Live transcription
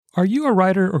Are you a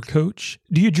writer or coach?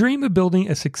 Do you dream of building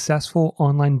a successful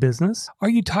online business? Are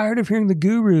you tired of hearing the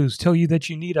gurus tell you that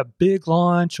you need a big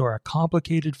launch or a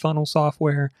complicated funnel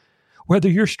software? Whether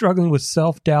you're struggling with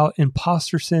self-doubt,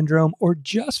 imposter syndrome, or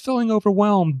just feeling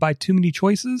overwhelmed by too many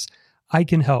choices, I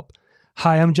can help.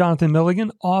 Hi, I'm Jonathan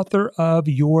Milligan, author of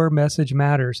Your Message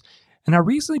Matters. And I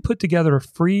recently put together a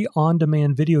free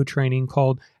on-demand video training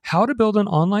called How to Build an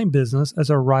Online Business as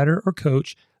a Writer or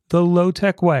Coach the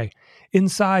Low-Tech Way.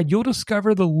 Inside, you'll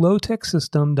discover the low-tech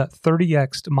system that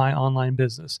 30x'd my online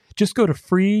business. Just go to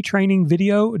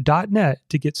freetrainingvideo.net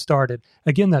to get started.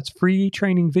 Again, that's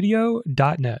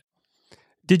freetrainingvideo.net.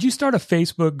 Did you start a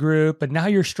Facebook group, but now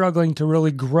you're struggling to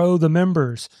really grow the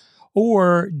members?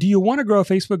 Or do you want to grow a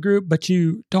Facebook group, but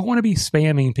you don't want to be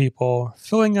spamming people,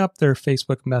 filling up their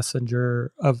Facebook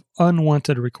Messenger of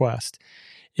unwanted requests?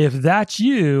 If that's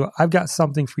you, I've got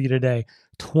something for you today.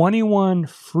 21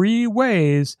 free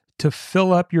ways to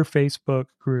fill up your Facebook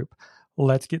group.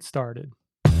 Let's get started.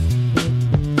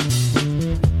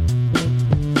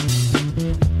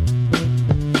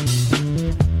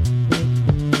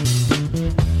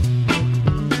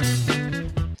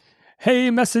 Hey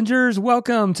messengers,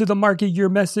 welcome to the Market Your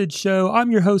Message Show.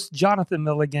 I'm your host, Jonathan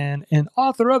Milligan, and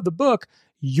author of the book,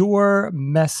 Your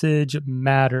Message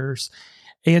Matters.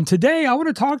 And today I want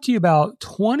to talk to you about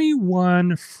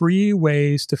 21 free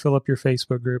ways to fill up your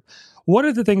Facebook group. One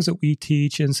of the things that we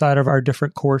teach inside of our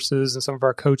different courses and some of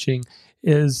our coaching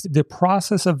is the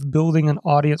process of building an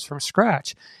audience from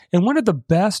scratch. And one of the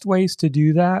best ways to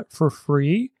do that for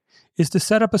free is to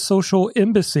set up a social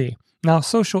embassy. Now,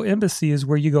 social embassy is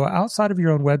where you go outside of your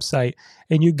own website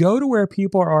and you go to where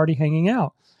people are already hanging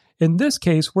out. In this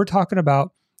case, we're talking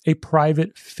about a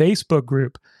private Facebook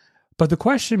group. But the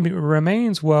question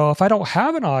remains, well, if I don't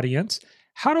have an audience,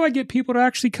 how do I get people to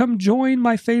actually come join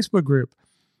my Facebook group?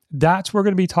 That's what we're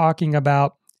going to be talking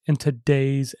about in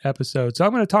today's episode. So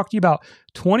I'm going to talk to you about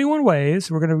 21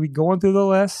 ways. We're going to be going through the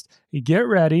list. You get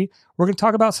ready. We're going to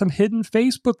talk about some hidden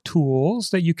Facebook tools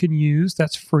that you can use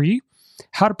that's free,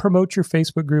 how to promote your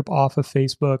Facebook group off of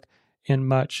Facebook, and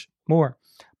much more.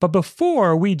 But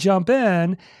before we jump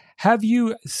in, have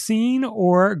you seen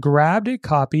or grabbed a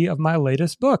copy of my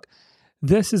latest book?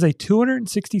 This is a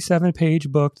 267-page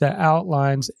book that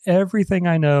outlines everything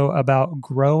I know about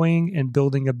growing and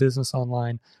building a business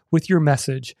online with your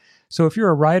message. So if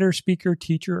you're a writer, speaker,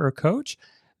 teacher, or coach,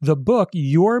 the book,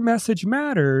 Your Message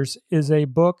Matters, is a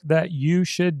book that you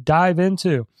should dive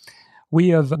into. We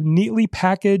have neatly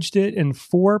packaged it in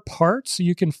 4 parts so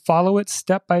you can follow it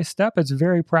step by step. It's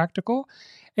very practical.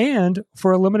 And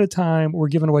for a limited time, we're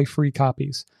giving away free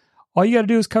copies. All you got to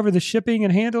do is cover the shipping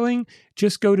and handling.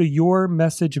 Just go to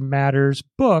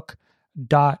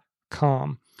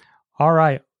yourmessagemattersbook.com. All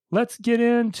right, let's get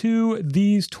into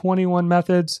these 21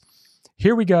 methods.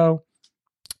 Here we go.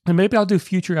 And maybe I'll do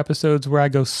future episodes where I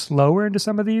go slower into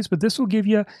some of these, but this will give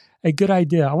you a good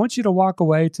idea. I want you to walk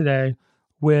away today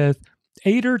with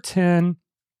 8 or 10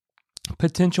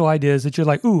 potential ideas that you're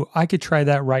like, ooh, I could try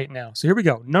that right now. So here we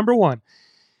go. Number 1.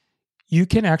 You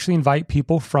can actually invite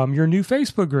people from your new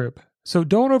Facebook group. So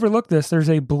don't overlook this. There's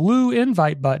a blue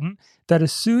invite button that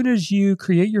as soon as you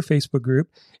create your Facebook group,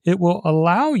 it will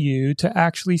allow you to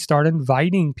actually start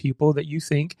inviting people that you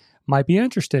think might be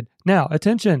interested. Now,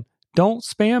 attention, don't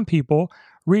spam people.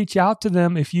 Reach out to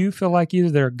them if you feel like either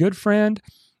they're a good friend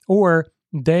or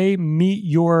they meet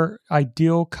your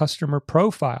ideal customer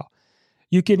profile.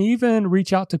 You can even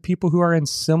reach out to people who are in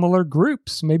similar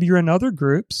groups. Maybe you're in other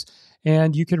groups,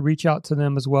 and you can reach out to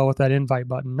them as well with that invite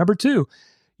button. Number 2,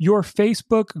 your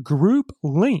Facebook group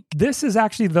link. This is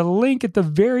actually the link at the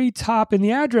very top in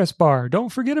the address bar.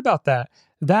 Don't forget about that.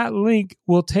 That link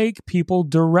will take people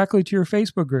directly to your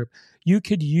Facebook group. You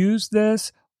could use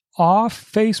this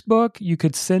off Facebook. You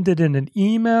could send it in an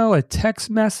email, a text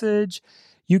message.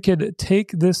 You could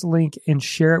take this link and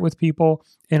share it with people,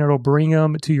 and it'll bring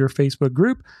them to your Facebook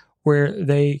group where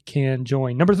they can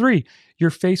join. Number 3, your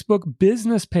Facebook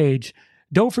business page.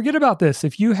 Don't forget about this.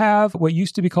 If you have what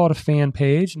used to be called a fan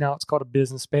page, now it's called a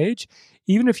business page,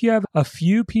 even if you have a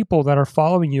few people that are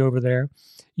following you over there,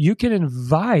 you can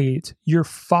invite your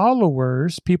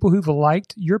followers, people who've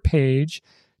liked your page,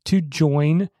 to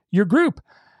join your group.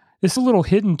 It's a little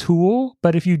hidden tool,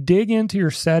 but if you dig into your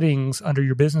settings under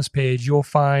your business page, you'll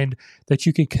find that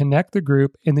you can connect the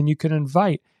group and then you can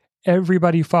invite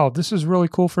everybody you follow. This is really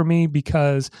cool for me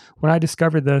because when I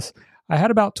discovered this, I had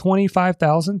about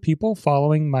 25,000 people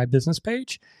following my business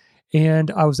page, and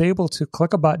I was able to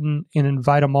click a button and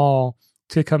invite them all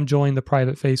to come join the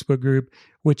private Facebook group,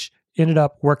 which ended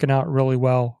up working out really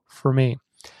well for me.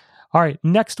 All right,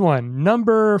 next one.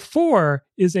 Number 4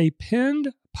 is a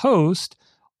pinned post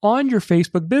on your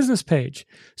Facebook business page.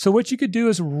 So what you could do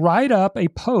is write up a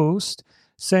post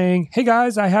saying, hey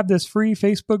guys, I have this free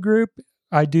Facebook group.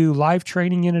 I do live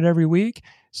training in it every week.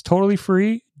 It's totally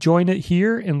free. Join it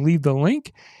here and leave the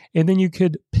link. And then you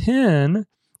could pin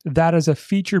that as a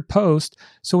featured post.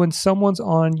 So when someone's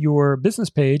on your business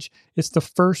page, it's the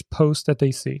first post that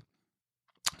they see.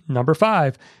 Number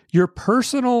 5, your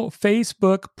personal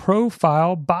Facebook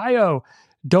profile bio.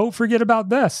 Don't forget about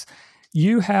this.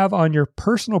 You have on your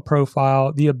personal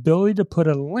profile the ability to put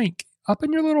a link up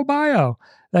in your little bio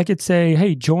that could say,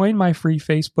 hey, join my free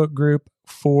Facebook group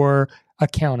for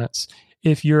accountants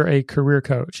if you're a career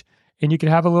coach. And you can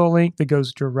have a little link that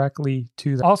goes directly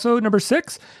to that. Also, number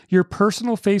 6, your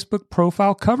personal Facebook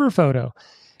profile cover photo.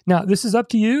 Now, this is up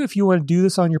to you if you want to do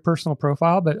this on your personal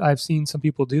profile, but I've seen some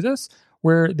people do this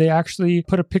where they actually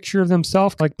put a picture of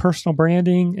themselves, like personal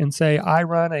branding, and say, I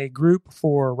run a group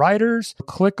for writers.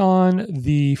 Click on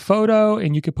the photo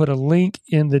and you can put a link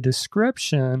in the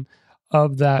description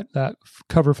of that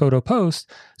cover photo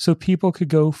post so people could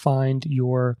go find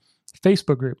your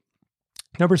Facebook group.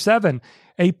 Number 7,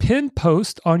 a pinned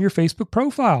post on your Facebook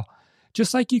profile.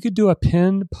 Just like you could do a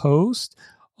pinned post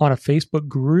on a Facebook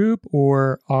group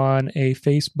or on a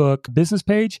Facebook business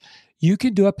page, you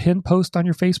can do a pinned post on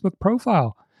your Facebook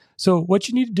profile. So what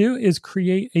you need to do is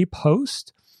create a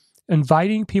post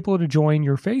inviting people to join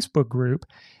your Facebook group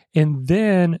and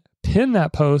then pin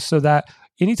that post so that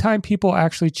anytime people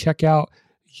actually check out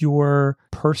your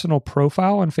personal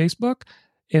profile on Facebook,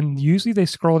 and usually they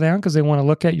scroll down because they want to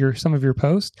look at some of your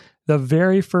posts, the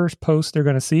very first post they're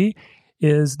going to see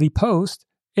is the post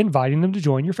inviting them to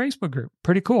join your Facebook group.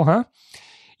 Pretty cool, huh?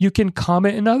 You can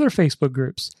comment in other Facebook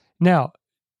groups. Now,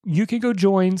 you can go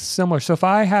join similar. So if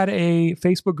I had a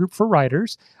Facebook group for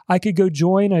writers, I could go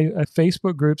join a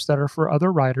Facebook groups that are for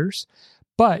other writers,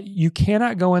 but you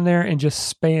cannot go in there and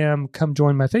just spam, come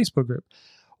join my Facebook group.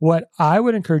 What I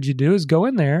would encourage you to do is go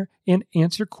in there and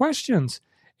answer questions.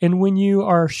 And when you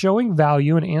are showing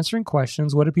value and answering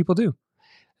questions, what do people do?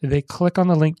 They click on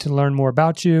the link to learn more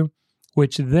about you,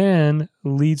 which then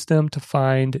leads them to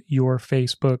find your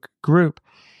Facebook group.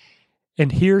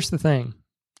 And here's the thing,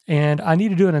 and I need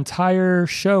to do an entire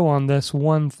show on this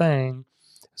one thing,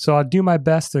 so I'll do my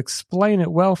best to explain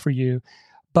it well for you.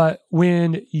 But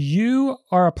when you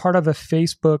are a part of a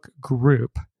Facebook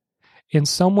group and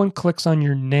someone clicks on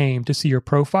your name to see your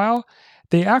profile,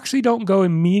 they actually don't go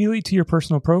immediately to your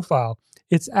personal profile.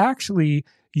 It's actually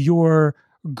your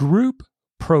group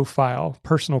profile,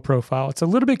 personal profile. It's a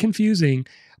little bit confusing,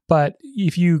 but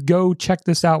if you go check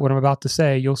this out, what I'm about to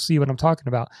say, you'll see what I'm talking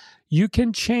about. You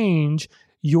can change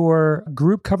your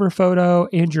group cover photo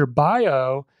and your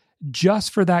bio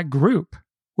just for that group,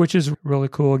 which is really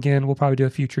cool. Again, we'll probably do a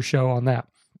future show on that.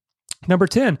 Number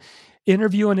 10,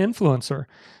 interview an influencer.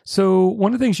 So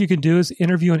one of the things you can do is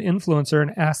interview an influencer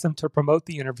and ask them to promote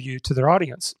the interview to their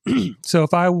audience. So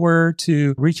if I were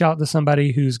to reach out to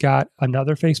somebody who's got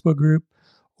another Facebook group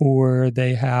or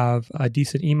they have a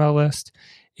decent email list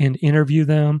and interview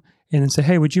them and then say,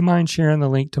 hey, would you mind sharing the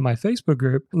link to my Facebook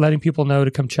group, letting people know to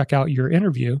come check out your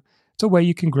interview? It's a way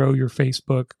you can grow your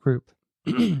Facebook group.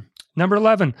 Number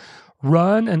 11,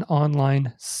 run an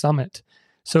online summit.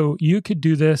 So you could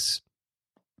do this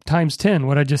times 10,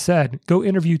 what I just said. Go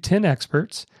interview 10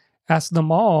 experts, ask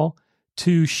them all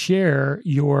to share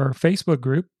your Facebook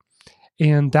group,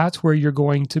 and that's where you're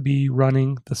going to be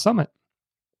running the summit.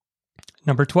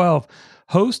 Number 12,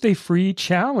 host a free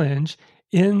challenge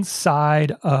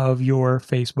inside of your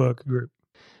Facebook group.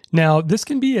 Now, this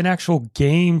can be an actual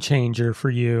game changer for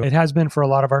you. It has been for a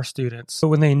lot of our students. So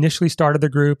when they initially started the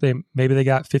group, maybe they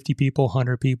got 50 people,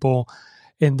 100 people,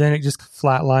 and then it just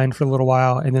flatlined for a little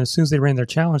while. And then as soon as they ran their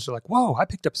challenge, they're like, whoa, I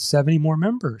picked up 70 more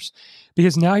members.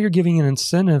 Because now you're giving an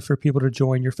incentive for people to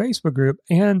join your Facebook group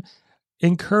and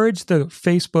encourage the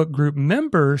Facebook group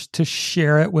members to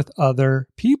share it with other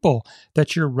people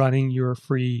that you're running your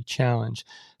free challenge.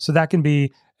 So that can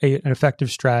be an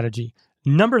effective strategy.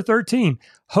 Number 13,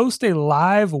 host a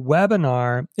live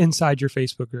webinar inside your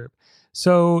Facebook group.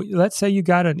 So let's say you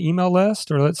got an email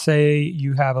list, or let's say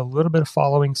you have a little bit of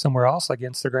following somewhere else like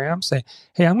Instagram. Say,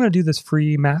 hey, I'm going to do this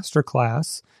free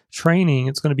masterclass training.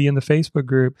 It's going to be in the Facebook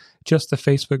group. Just the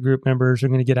Facebook group members are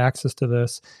going to get access to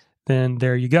this. Then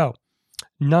there you go.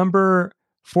 Number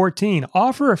 14,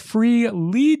 offer a free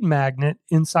lead magnet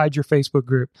inside your Facebook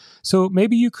group. So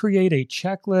maybe you create a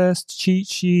checklist, cheat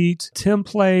sheet,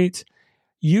 template.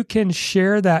 You can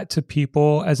share that to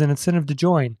people as an incentive to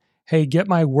join. Hey, get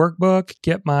my workbook,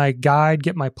 get my guide,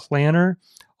 get my planner.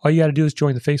 All you got to do is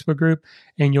join the Facebook group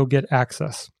and you'll get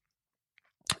access.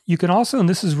 You can also, and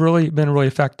this has really been really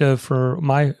effective for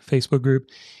my Facebook group,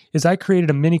 is I created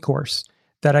a mini course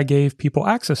that I gave people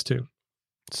access to.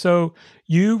 So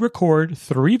you record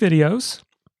 3 videos.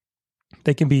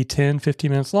 They can be 10,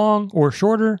 15 minutes long or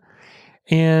shorter,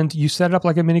 and you set it up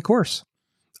like a mini course.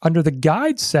 Under the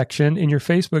guides section in your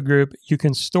Facebook group, you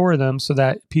can store them so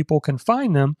that people can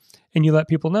find them, and you let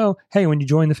people know, hey, when you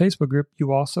join the Facebook group,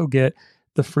 you also get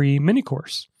the free mini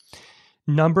course.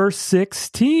 Number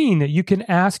 16, you can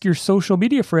ask your social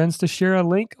media friends to share a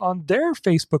link on their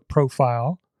Facebook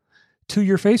profile to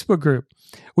your Facebook group.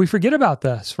 We forget about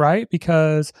this, right?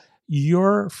 Because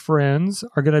your friends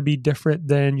are going to be different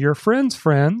than your friends'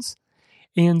 friends.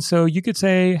 And so you could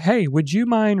say, hey, would you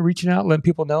mind reaching out and letting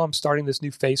people know I'm starting this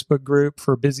new Facebook group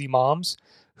for busy moms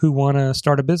who want to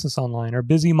start a business online, or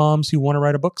busy moms who want to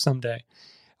write a book someday?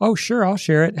 Oh, sure, I'll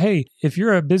share it. Hey, if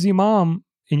you're a busy mom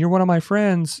and you're one of my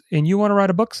friends and you want to write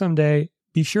a book someday,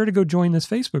 be sure to go join this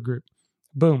Facebook group.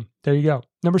 Boom, there you go.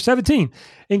 Number 17,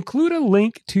 include a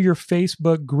link to your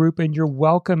Facebook group in your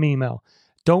welcome email.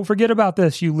 Don't forget about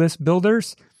this, you list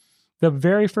builders. The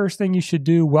very first thing you should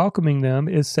do welcoming them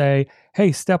is say,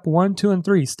 hey, step 1, 2, and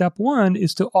 3. Step 1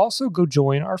 is to also go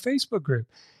join our Facebook group.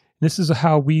 This is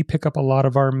how we pick up a lot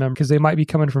of our members, because they might be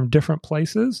coming from different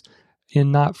places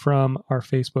and not from our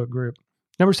Facebook group.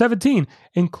 Number 17,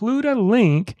 include a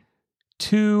link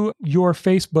to your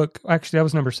Facebook. Actually, that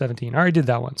was number 17. I already did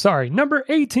that one. Sorry. Number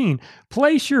 18,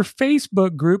 place your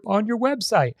Facebook group on your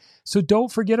website. So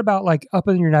don't forget about, like, up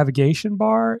in your navigation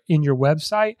bar in your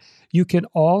website, you can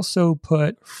also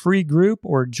put free group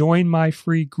or join my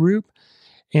free group,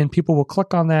 and people will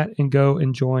click on that and go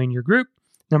and join your group.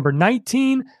 Number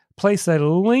 19, place a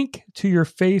link to your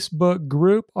Facebook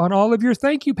group on all of your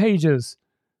thank you pages.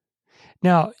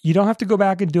 Now, you don't have to go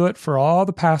back and do it for all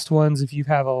the past ones if you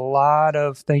have a lot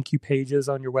of thank you pages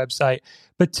on your website.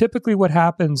 But typically what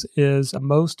happens is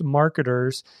most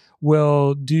marketers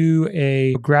will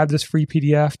grab this free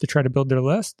PDF to try to build their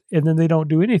list, and then they don't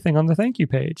do anything on the thank you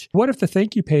page. What if the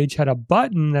thank you page had a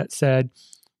button that said,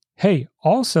 hey,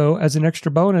 also as an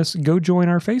extra bonus, go join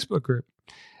our Facebook group?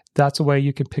 That's a way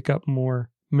you can pick up more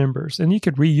members. And you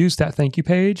could reuse that thank you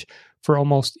page for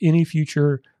almost any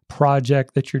future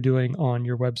project that you're doing on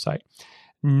your website.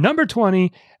 Number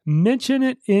 20, mention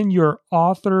it in your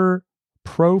author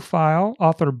profile,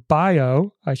 author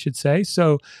bio, I should say.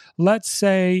 So let's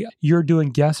say you're doing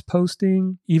guest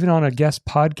posting, even on a guest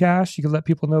podcast, you can let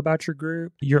people know about your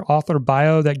group. Your author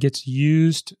bio that gets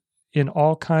used in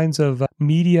all kinds of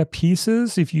media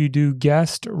pieces. If you do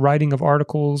guest writing of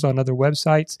articles on other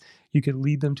websites, you could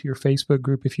lead them to your Facebook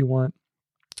group if you want.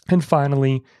 And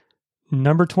finally,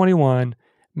 number 21,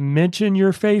 mention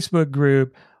your Facebook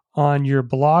group on your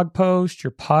blog post,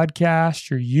 your podcast,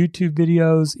 your YouTube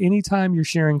videos. Anytime you're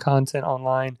sharing content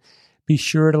online, be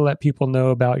sure to let people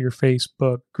know about your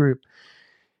Facebook group.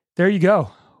 There you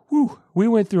go. Woo, we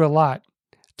went through a lot.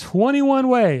 21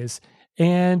 ways.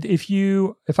 And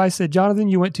if I said, Jonathan,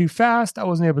 you went too fast, I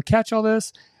wasn't able to catch all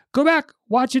this, go back,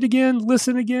 watch it again,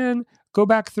 listen again, go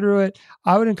back through it.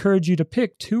 I would encourage you to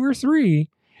pick 2 or 3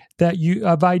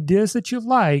 of ideas that you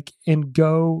like and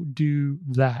go do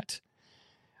that.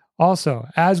 Also,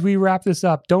 as we wrap this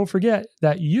up, don't forget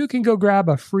that you can go grab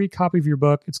a free copy of your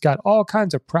book. It's got all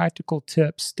kinds of practical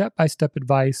tips, step-by-step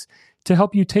advice to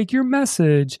help you take your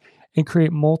message and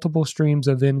create multiple streams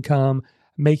of income,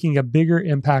 making a bigger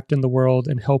impact in the world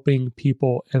and helping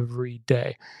people every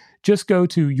day. Just go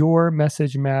to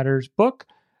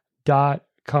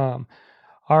yourmessagemattersbook.com.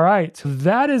 All right,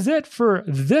 that is it for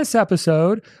this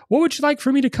episode. What would you like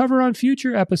for me to cover on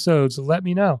future episodes? Let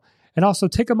me know. And also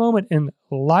take a moment and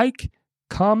like,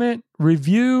 comment,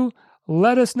 review,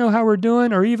 let us know how we're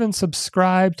doing, or even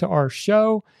subscribe to our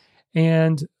show.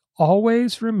 And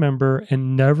always remember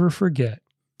and never forget,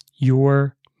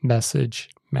 your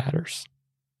message matters.